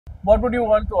What would you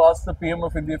want to ask the PM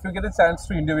of India if you get a chance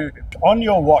to interview him? On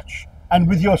your watch and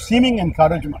with your seeming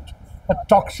encouragement, a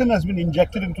toxin has been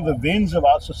injected into the veins of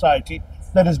our society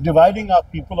that is dividing our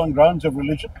people on grounds of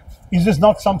religion. Is this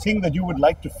not something that you would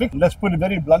like to fix? Let's put it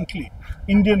very bluntly.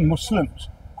 Indian Muslims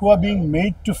who are being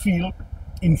made to feel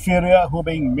inferior, who are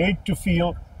being made to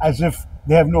feel as if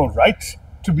they have no rights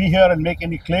to be here and make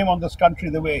any claim on this country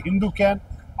the way a Hindu can.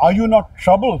 Are you not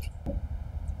troubled?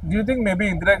 Do you think maybe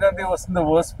Indira Gandhi was the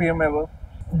worst PM ever?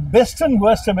 Best and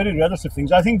worst are very relative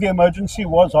things. I think the emergency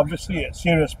was obviously a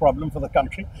serious problem for the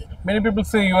country. Many people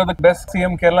say you are the best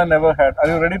CM Kerala never had. Are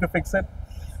you ready to fix it?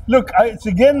 Look, it's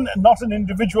again not an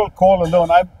individual call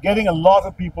alone. I'm getting a lot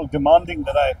of people demanding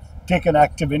that I take an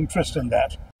active interest in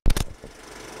that.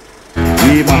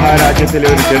 ഈ മഹാരാജ്യത്തിലെ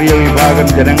ഒരു ചെറിയ വിഭാഗം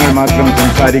ജനങ്ങൾ മാത്രം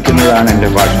സംസാരിക്കുന്നതാണ് എൻ്റെ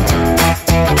ഭാഷ.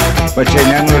 പക്ഷേ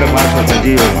ഞങ്ങളുടെ ഭാഷ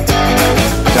സജീവമാണ്,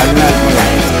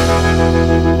 ചലനാത്മകമാണ്.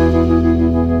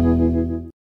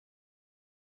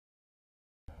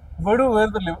 Where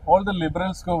all the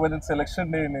liberals go when it's election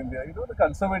day in India? You know, the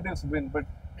conservatives win, but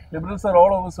liberals are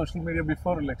all over social media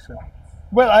before election.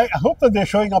 Well, I hope that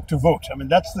they're showing up to vote. I mean,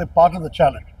 that's the part of the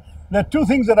challenge. There are two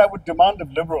things that I would demand of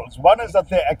liberals. One is that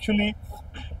they actually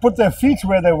put their feet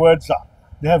where their words are.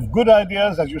 They have good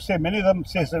ideas. As you say, many of them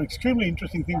say some extremely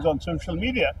interesting things on social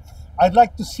media. I'd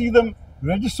like to see them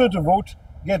register to vote,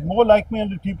 get more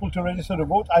like-minded people to register to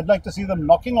vote. I'd like to see them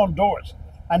knocking on doors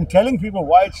and telling people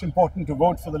why it's important to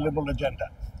vote for the liberal agenda.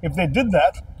 If they did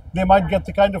that, they might get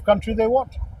the kind of country they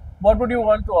want. What would you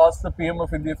want to ask the PM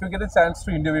of India if you get a chance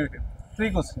to interview him?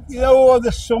 3 questions.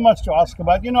 There's so much to ask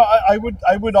about.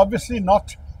 I would obviously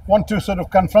not want to sort of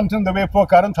confront him the way poor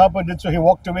Karan Thapar did, so he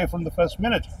walked away from the first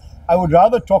minute. I would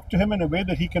rather talk to him in a way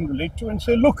that he can relate to and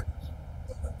say, look,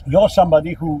 you're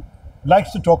somebody who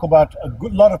likes to talk about a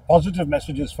good lot of positive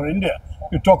messages for India.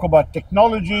 You talk about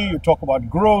technology, you talk about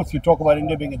growth, you talk about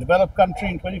India being a developed country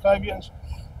in 25 years.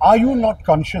 Are you not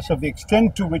conscious of the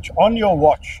extent to which on your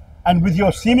watch and with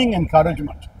your seeming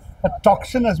encouragement, a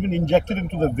toxin has been injected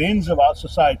into the veins of our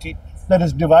society that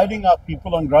is dividing our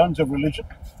people on grounds of religion?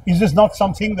 Is this not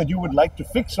something that you would like to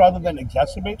fix rather than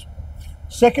exacerbate?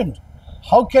 Second,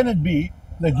 how can it be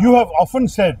that you have often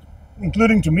said,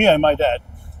 including to me I might add,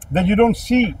 that you don't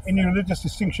see any religious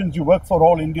distinctions, you work for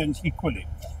all Indians equally.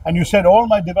 And you said all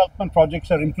my development projects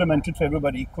are implemented for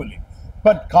everybody equally.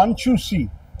 But can't you see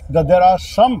that there are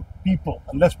some people,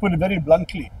 and let's put it very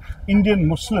bluntly, Indian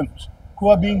Muslims who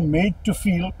are being made to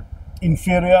feel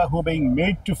inferior, who are being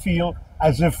made to feel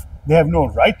as if they have no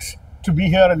rights to be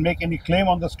here and make any claim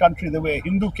on this country the way a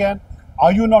Hindu can?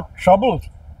 Are you not troubled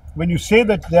when you say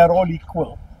that they are all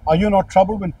equal? Are you not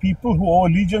troubled when people who owe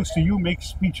allegiance to you make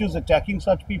speeches attacking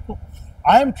such people?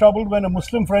 I am troubled when a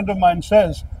Muslim friend of mine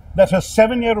says that her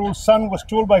 7-year-old son was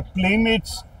told by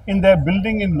playmates in their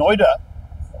building in Noida,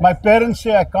 my parents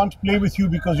say I can't play with you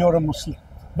because you're a Muslim.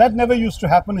 That never used to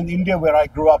happen in India where I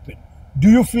grew up in. Do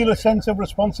you feel a sense of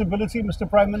responsibility, Mr.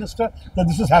 Prime Minister, that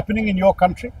this is happening in your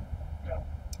country?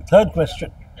 Third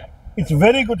question. It's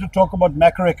very good to talk about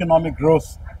macroeconomic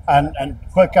growth and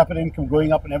per capita income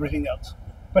going up and everything else.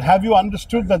 But have you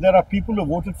understood that there are people who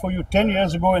voted for you 10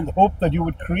 years ago in the hope that you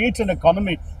would create an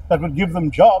economy that would give them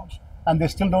jobs and they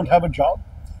still don't have a job?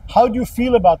 How do you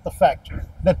feel about the fact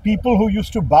that people who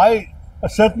used to buy a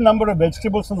certain number of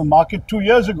vegetables from the market 2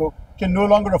 years ago can no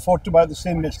longer afford to buy the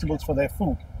same vegetables for their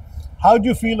food? How do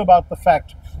you feel about the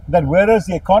fact that whereas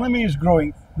the economy is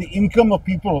growing, the income of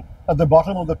people at the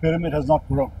bottom of the pyramid has not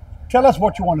grown? Tell us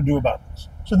what you want to do about this.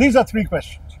 So these are 3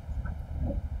 questions.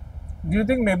 Do you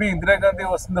think maybe Indira Gandhi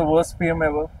was the worst PM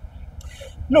ever?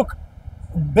 Look,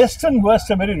 best and worst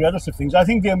are very relative things. I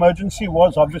think the emergency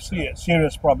was obviously a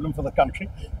serious problem for the country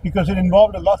because it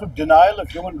involved a lot of denial of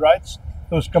human rights,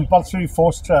 those compulsory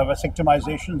forced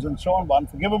vasectomizations and so on, were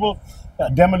unforgivable,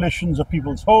 demolitions of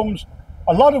people's homes,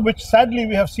 a lot of which sadly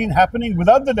we have seen happening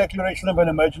without the declaration of an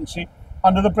emergency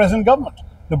under the present government.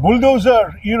 The bulldozer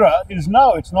era is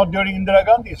now, it's not during Indira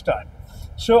Gandhi's time.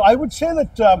 So I would say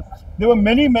that there were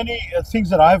many things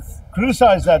that I've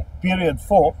criticized that period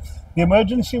for. The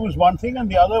emergency was one thing, and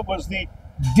the other was the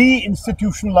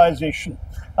deinstitutionalization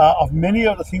of many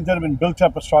of the things that have been built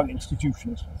up as strong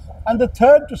institutions. And the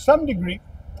third, to some degree,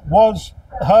 was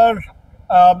her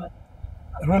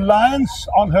reliance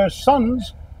on her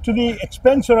sons to the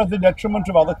expense or at the detriment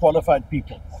of other qualified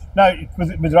people. Now,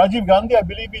 with Rajiv Gandhi, I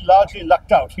believe he largely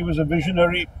lucked out. He was a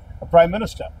visionary prime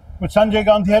minister. With Sanjay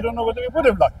Gandhi, I don't know whether he would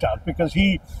have lucked out because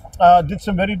he did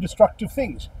some very destructive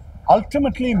things.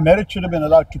 Ultimately, merit should have been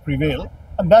allowed to prevail,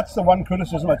 and that's the one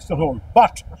criticism I still hold.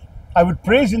 But I would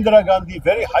praise Indira Gandhi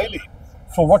very highly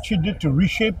for what she did to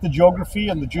reshape the geography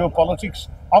and the geopolitics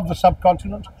of the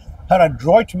subcontinent. her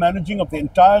adroit managing of the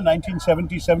entire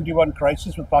 1970-71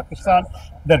 crisis with Pakistan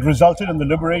that resulted in the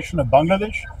liberation of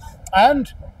Bangladesh,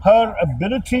 and her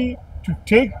ability to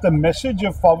take the message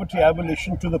of poverty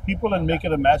abolition to the people and make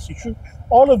it a mass issue.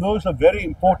 All of those are very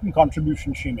important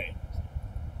contributions she made.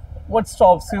 What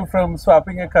stops you from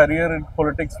swapping a career in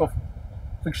politics for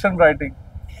fiction writing?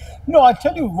 No, I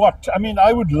tell you what, I mean,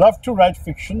 I would love to write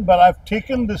fiction, but I've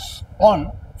taken this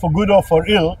on for good or for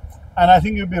ill, and I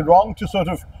think it would be wrong to sort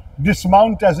of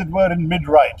dismount, as it were, in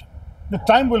mid-ride. The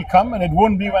time will come, and it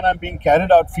won't be when I'm being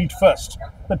carried out feet first.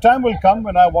 The time will come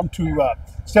when I want to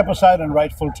step aside and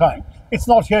write full time. It's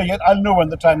not here yet. I'll know when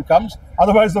the time comes.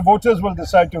 Otherwise, the voters will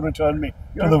decide to return me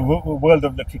to the world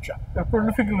of literature. You're a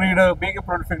prolific reader, being a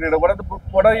prolific reader,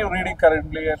 what are you reading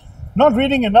currently? Not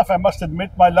reading enough, I must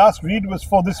admit. My last read was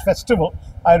for this festival.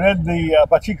 I read the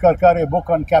Pachi Karkare book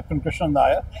on Captain Krishnan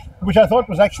Nair, which I thought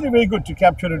was actually very good to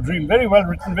capture a dream. Very well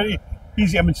written, very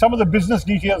easy. I mean, some of the business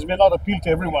details may not appeal to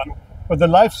everyone, but the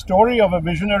life story of a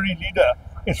visionary leader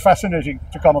is fascinating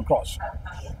to come across.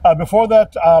 Before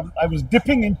that, I was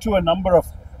dipping into a number of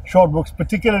short books,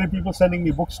 particularly people sending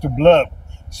me books to blurb.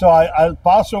 So I'll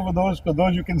pass over those, because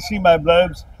those you can see my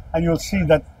blurbs, and you'll see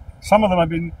that some of them have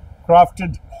been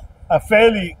crafted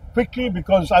fairly quickly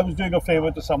because I was doing a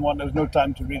favor to someone. There was no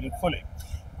time to read it fully.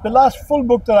 The last full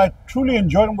book that I truly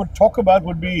enjoyed and would talk about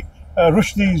would be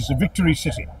Rushdie's Victory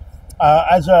City.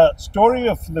 As a story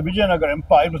of the Vijayanagar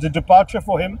Empire, it was a departure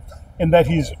for him in that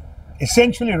he's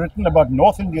essentially written about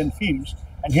North Indian themes,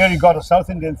 and here he got a South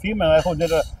Indian theme, and I thought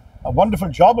did a wonderful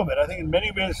job of it. I think in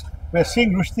many ways we're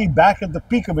seeing Rushdie back at the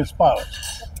peak of his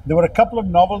powers. There were a couple of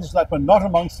novels that were not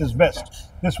amongst his best.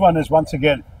 This one is once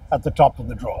again at the top of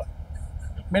the drawer.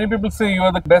 Many people say you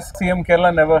are the best CM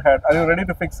Kerala never had. Are you ready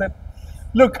to fix it?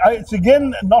 Look, it's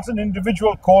again not an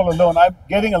individual call alone. I'm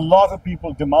getting a lot of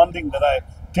people demanding that I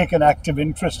take an active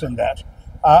interest in that.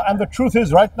 And the truth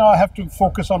is, right now I have to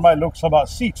focus on my Lok Sabha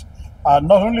seat.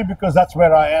 Not only because that's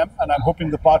where I am, and I'm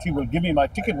hoping the party will give me my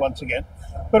ticket once again,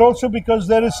 but also because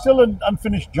there is still an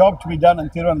unfinished job to be done in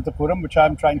Thiruvananthapuram, which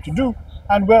I'm trying to do,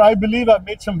 and where I believe I've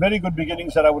made some very good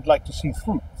beginnings that I would like to see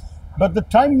through. But the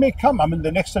time may come. I mean,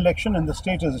 the next election in the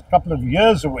state is a couple of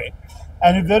years away.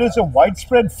 And if there is a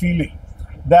widespread feeling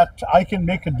that I can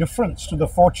make a difference to the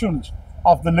fortunes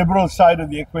of the liberal side of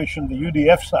the equation, the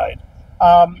UDF side,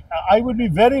 I would be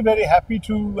very, very happy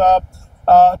to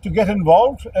get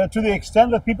involved to the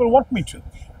extent that people want me to.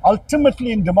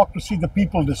 Ultimately, in democracy, the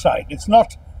people decide. It's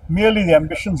not merely the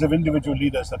ambitions of individual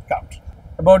leaders that count.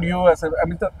 About you I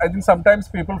think sometimes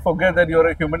people forget that you're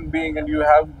a human being and you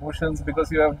have emotions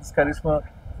because you have this charisma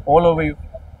all over you.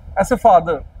 As a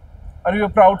father, are you a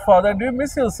proud father? Do you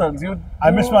miss your sons? I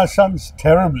miss my sons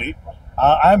terribly.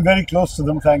 I'm very close to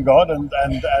them, thank God,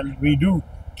 and we do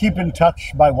keep in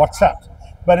touch by WhatsApp.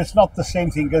 But it's not the same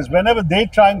thing, because whenever they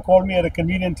try and call me at a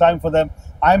convenient time for them,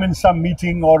 I'm in some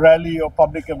meeting or rally or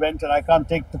public event and I can't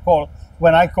take the call.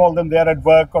 When I call them, they're at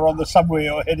work or on the subway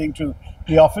or heading to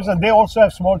the office, and they also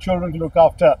have small children to look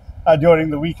after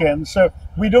during the weekend. So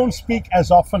we don't speak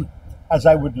as often as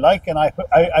I would like, and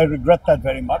I regret that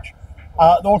very much.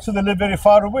 Also, they live very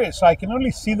far away, so I can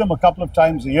only see them a couple of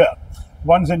times a year.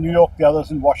 One's in New York, the other's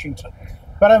in Washington.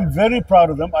 But I'm very proud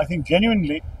of them. I think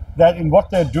genuinely that in what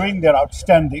they're doing, they're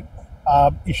outstanding.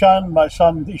 Ishan, my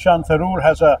son, Shashi Tharoor,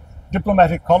 has a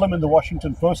diplomatic column in the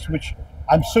Washington Post, which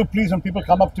I'm so pleased when people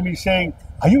come up to me saying,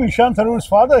 "Are you Shashi Tharoor's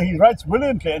father? He writes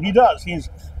brilliantly," and he does. He's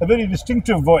a very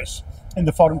distinctive voice in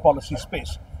the foreign policy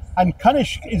space. And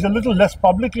Kanishk is a little less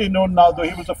publicly known now, though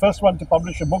he was the first one to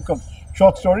publish a book of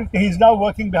short stories. He's now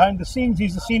working behind the scenes.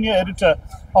 He's the senior editor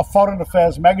of Foreign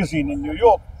Affairs magazine in New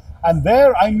York. And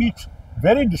there I meet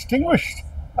very distinguished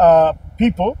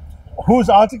people whose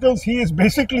articles he is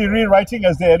basically rewriting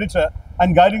as the editor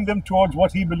and guiding them towards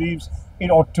what he believes it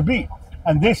ought to be.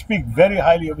 And they speak very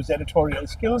highly of his editorial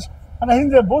skills. And I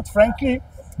think they're both, frankly,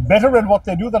 better at what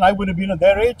they do than I would have been at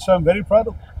their age. So I'm very proud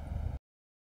of them.